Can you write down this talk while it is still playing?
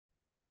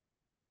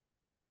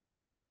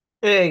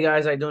Hey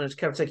guys, how you doing? It's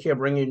Kevtech here,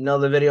 bringing you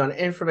another video on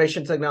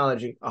information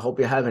technology. I hope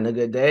you're having a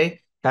good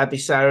day. Happy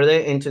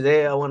Saturday. And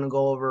today I want to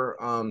go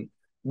over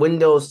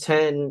Windows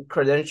 10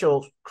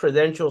 credentials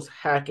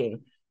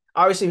hacking.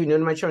 Obviously, if you're new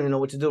to my channel, you know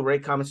what to do.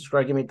 Rate, comment,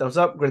 subscribe, give me a thumbs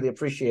up. Greatly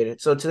appreciate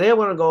it. So today I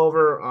want to go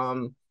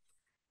over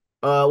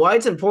why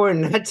it's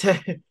important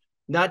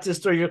not to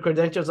store your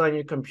credentials on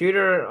your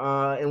computer,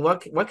 and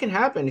what can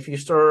happen if you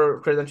store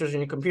credentials on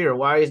your computer.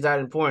 Why is that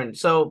important?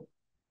 So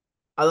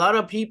a lot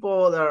of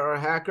people that are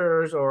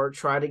hackers or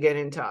try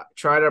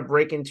to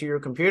break into your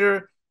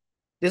computer.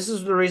 This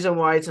is the reason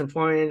why it's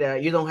important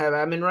that you don't have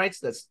admin rights.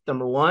 That's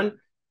number one.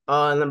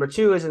 Number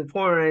two is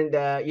important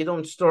that you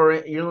don't store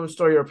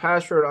your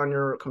password on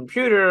your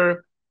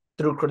computer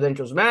through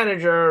Credentials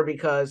Manager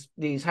because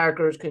these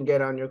hackers can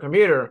get on your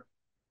computer.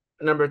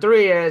 Number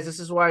three is this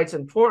is why it's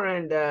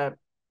important that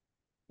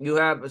you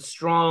have a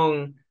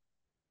strong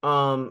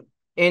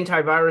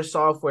antivirus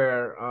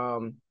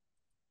software.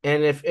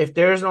 And if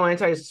there's no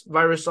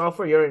antivirus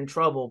software, you're in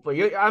trouble. But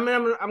I'm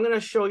gonna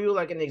show you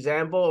like an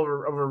example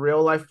of a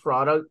real life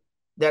product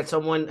that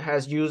someone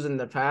has used in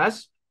the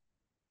past.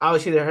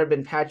 Obviously, there have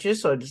been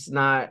patches, so it's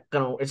not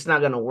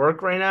gonna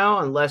work right now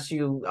unless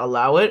you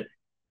allow it.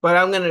 But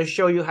I'm gonna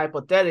show you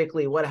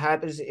hypothetically what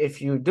happens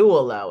if you do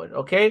allow it.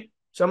 Okay,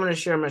 so I'm gonna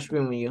share my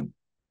screen with you.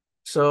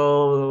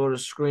 So go to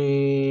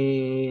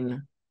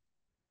screen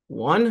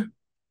one.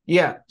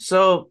 Yeah.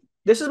 So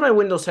this is my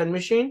Windows 10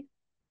 machine.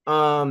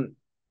 Um,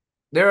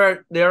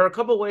 there are a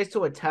couple ways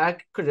to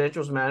attack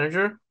Credentials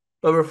Manager,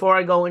 but before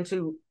I go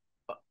into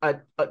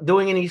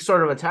doing any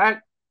sort of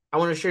attack, I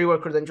want to show you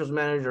what Credentials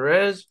Manager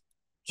is,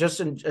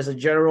 as a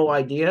general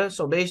idea.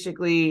 So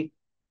basically,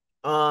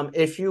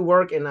 if you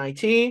work in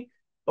IT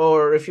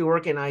or if you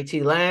work in IT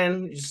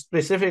land,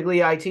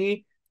 specifically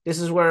IT, this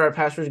is where our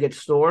passwords get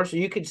stored. So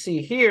you can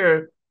see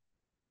here,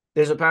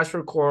 there's a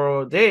password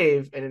called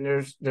Dave, and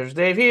then there's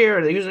Dave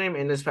here, the username,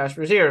 and this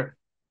password is here.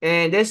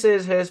 And this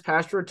is his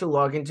password to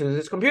log into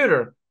his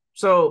computer.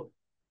 So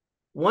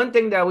one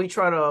thing that we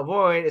try to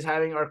avoid is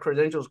having our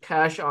credentials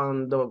cache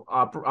on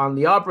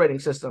the operating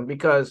system,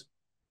 because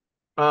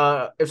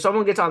if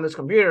someone gets on this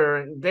computer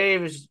and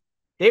Dave's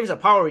a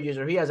power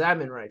user, he has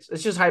admin rights.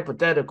 It's just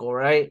hypothetical,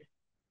 right?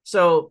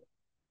 So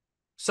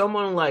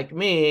someone like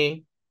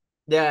me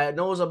that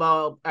knows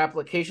about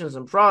applications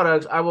and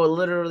products, I will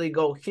literally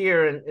go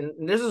here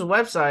and this is a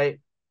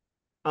website,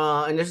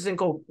 and this is thing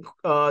called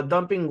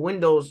dumping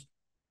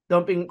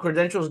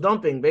credentials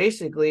dumping.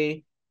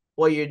 Basically,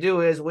 what you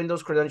do is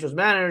Windows Credentials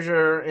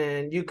Manager,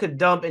 and you could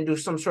dump and do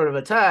some sort of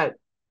attack.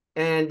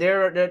 And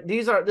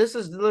this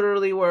is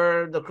literally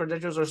where the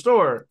credentials are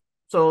stored.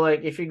 So,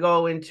 like, if you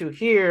go into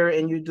here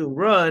and you do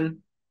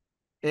run,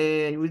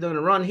 and we're gonna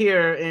run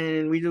here,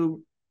 and we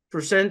do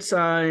percent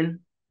sign,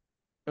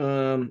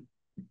 I'm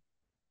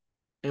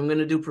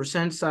gonna do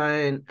percent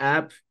sign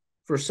app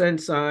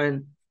percent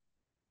sign.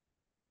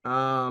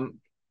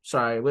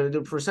 Sorry, we're gonna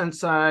do percent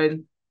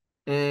sign,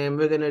 and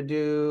we're gonna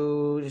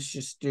do let's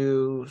just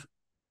do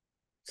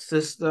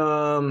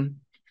system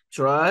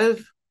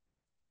drive,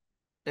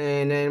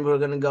 and then we're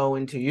gonna go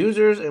into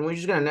users, and we're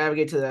just gonna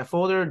navigate to that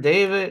folder,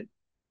 David,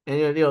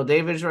 and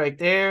David's right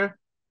there.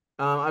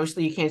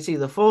 Obviously you can't see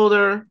the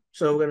folder,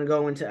 so we're gonna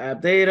go into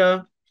app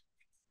data,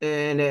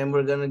 and then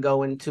we're gonna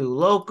go into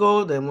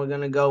local, then we're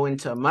gonna go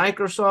into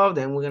Microsoft,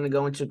 then we're gonna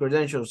go into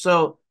credentials.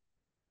 So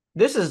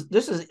this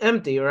is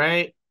empty,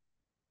 right?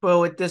 But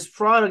with this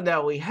product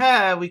that we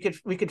have, we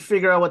could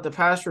figure out what the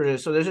password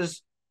is. So there's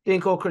this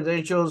thing called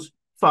Credentials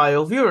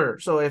File Viewer.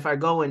 So if I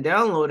go and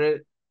download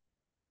it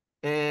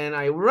and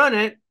I run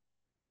it,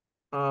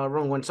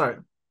 wrong one, sorry,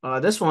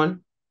 this one,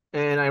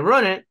 and I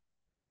run it,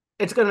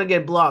 it's gonna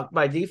get blocked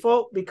by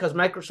default because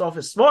Microsoft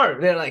is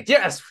smart. They're like,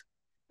 yes,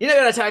 you're not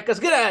gonna attack us,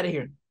 get out of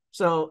here.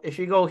 So if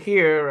you go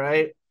here,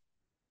 right,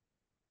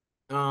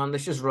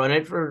 let's just run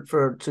it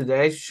for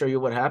today to show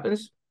you what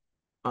happens.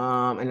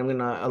 And I'm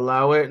gonna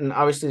allow it. And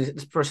obviously,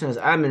 this person has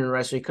admin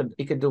rights, so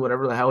he could do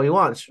whatever the hell he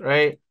wants,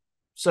 right?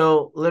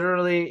 So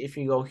literally, if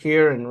you go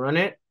here and run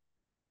it,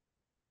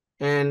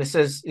 and it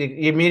says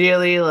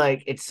immediately,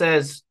 like it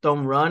says,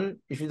 don't run.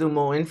 If you do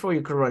more info,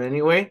 you could run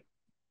anyway.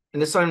 And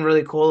this is something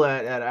really cool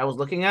that I was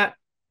looking at.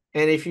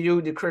 And if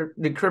you do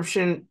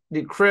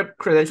decrypt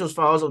credentials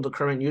files of the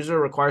current user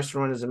requires to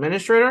run as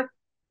administrator,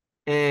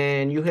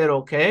 and you hit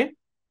OK.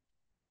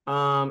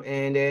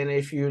 And then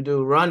if you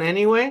do run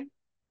anyway,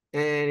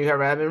 and you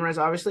have admin rights,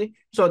 obviously.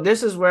 So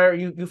this is where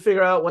you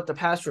figure out what the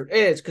password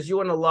is, because you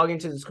want to log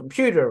into this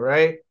computer,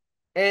 right?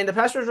 And the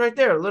password is right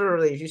there.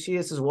 Literally, if you see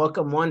this is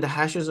welcome one, the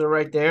hashes are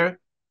right there.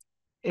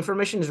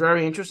 Information is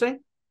very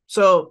interesting.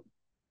 So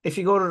if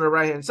you go to the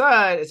right hand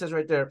side, it says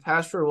right there,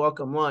 password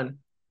welcome one,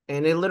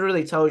 and it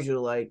literally tells you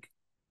like,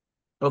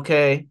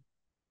 okay,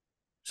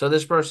 so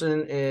this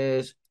person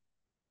is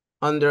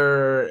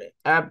under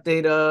app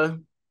data.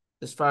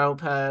 This file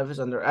path is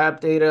under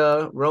app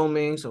data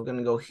roaming. So we're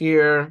gonna go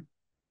here.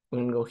 We're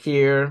gonna go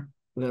here.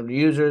 We're gonna go to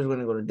users. We're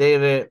gonna go to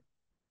David.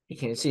 You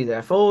can't see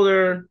that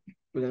folder.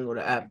 We're gonna go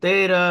to app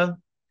data.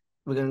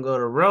 We're going to go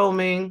to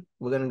roaming.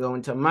 We're going to go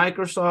into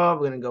Microsoft.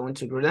 We're going to go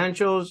into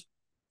credentials.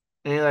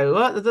 And you're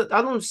like, what?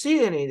 I don't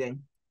see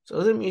anything. So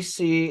let me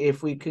see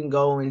if we can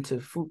go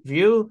into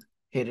view,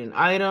 hidden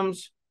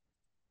items,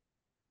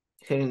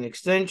 hidden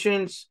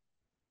extensions,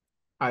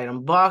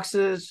 item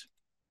boxes.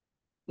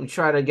 We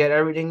try to get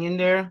everything in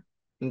there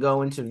and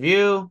go into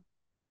view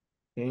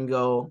and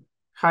go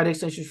hide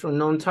extensions from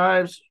known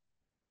types.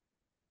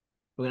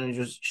 We're going to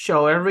just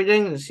show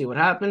everything and see what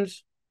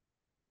happens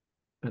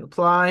and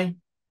apply.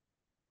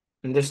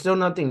 And there's still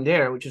nothing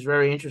there, which is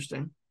very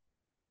interesting.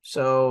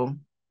 So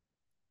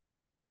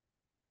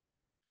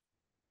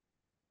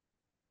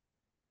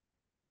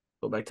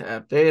go back to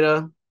app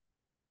data.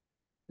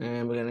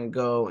 And we're going to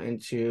go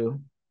into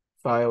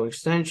file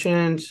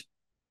extensions,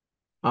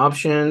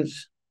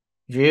 options,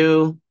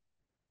 view,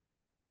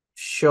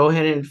 show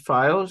hidden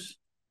files,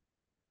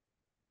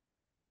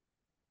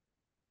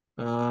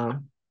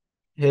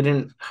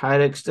 hidden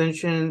hide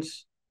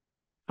extensions,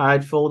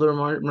 hide folder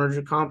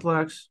merger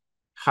complex,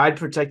 hide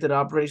protected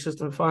operating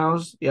system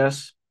files.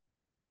 Yes.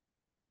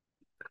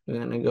 We're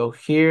going to go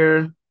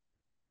here,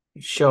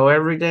 show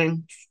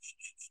everything,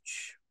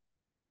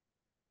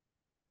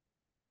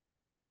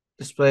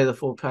 display the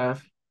full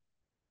path.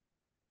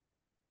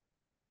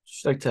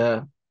 Just like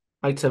to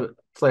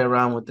play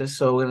around with this.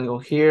 So we're gonna go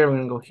here, we're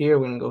gonna go here,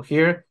 we're gonna go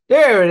here.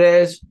 There it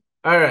is.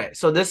 All right.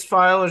 So this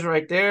file is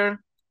right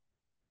there.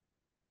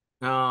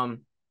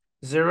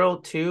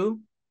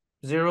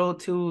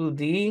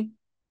 0202D.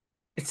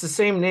 It's the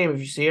same name if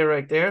you see it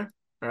right there.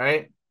 All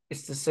right.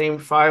 It's the same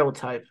file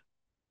type.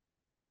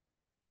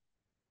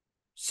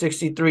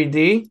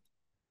 63D.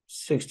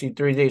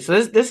 63D.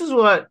 So this is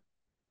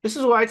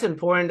why it's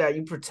important that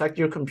you protect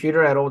your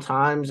computer at all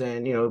times.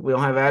 And we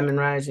don't have admin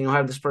rights, and you don't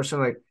have this person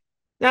like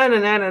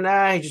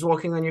he's just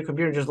walking on your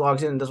computer, just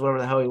logs in and does whatever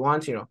the hell he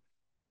wants.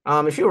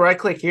 If you right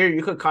click here,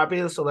 you could copy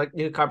the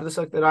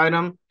selected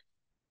item.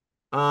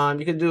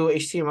 You could do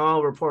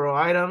HTML report all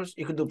items.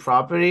 You could do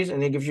properties,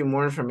 and it gives you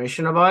more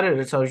information about it.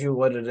 It tells you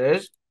what it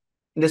is.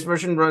 And this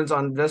version runs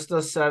on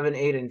Vista 7,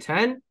 8, and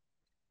 10.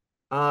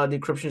 The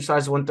encryption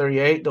size is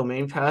 138.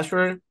 Domain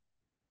password.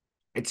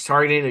 It's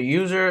targeting a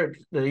user.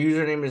 The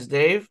username is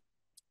Dave.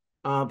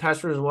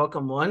 Password is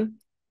welcome1.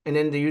 And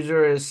then the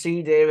user is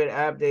C David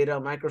app data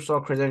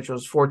Microsoft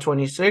credentials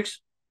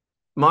 426.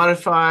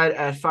 Modified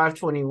at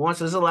 521.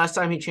 So this is the last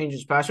time he changed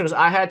his password. Because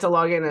I had to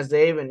log in as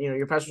Dave, and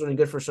your password's only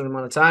good for a certain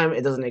amount of time.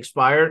 It doesn't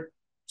expire.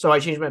 So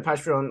I changed my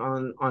password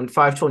on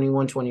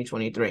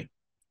 5/21/2023.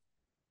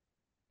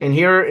 And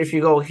here, if you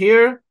go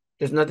here,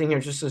 there's nothing here.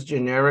 It just says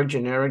generic.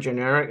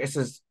 It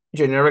says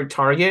generic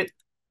target.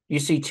 You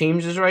see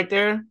Teams is right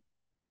there.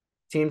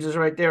 Teams is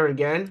right there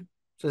again.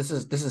 So this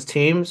is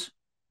Teams.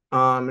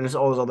 And there's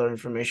all this other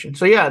information.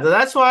 So yeah,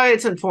 that's why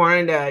it's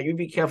important that you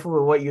be careful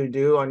with what you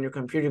do on your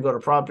computer. Go to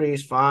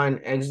properties, find,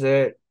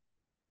 exit.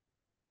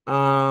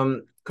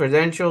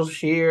 Credentials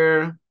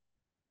here.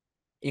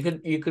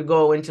 You could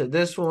go into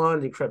this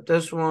one, decrypt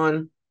this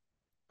one.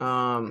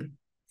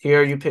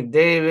 Here you pick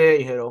David,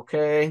 you hit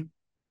OK.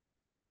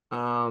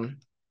 It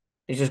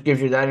just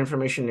gives you that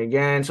information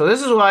again. So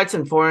this is why it's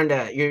important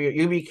that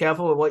you be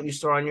careful with what you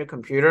store on your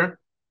computer.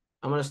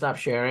 I'm gonna stop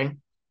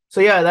sharing. So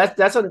yeah,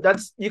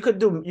 that's you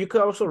could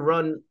also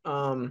run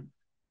Kali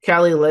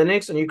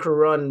Linux, and you could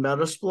run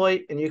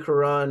Metasploit, and you could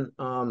run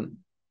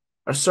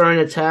a certain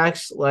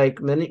attacks like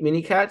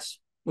Minicats,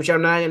 which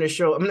I'm not going to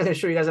show. I'm not going to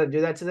show you guys how to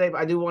do that today,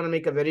 but I do want to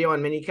make a video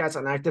on Minicats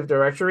on Active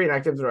Directory and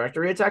Active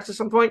Directory attacks at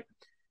some point.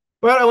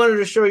 But I wanted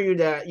to show you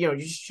that you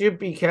should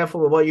be careful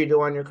with what you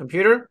do on your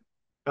computer.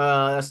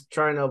 That's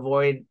trying to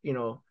avoid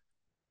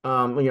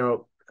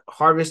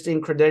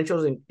harvesting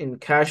credentials in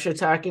cache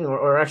attacking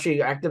or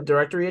actually Active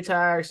Directory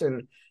attacks,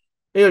 and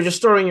just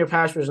storing your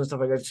passwords and stuff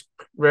like that. It's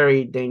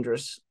very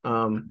dangerous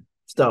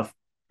stuff.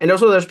 And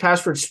also there's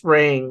password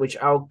spraying, which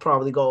I'll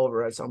probably go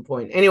over at some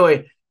point.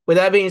 Anyway, with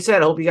that being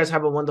said, I hope you guys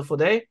have a wonderful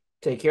day.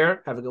 Take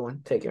care. Have a good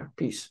one. Take care.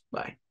 Peace.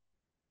 Bye.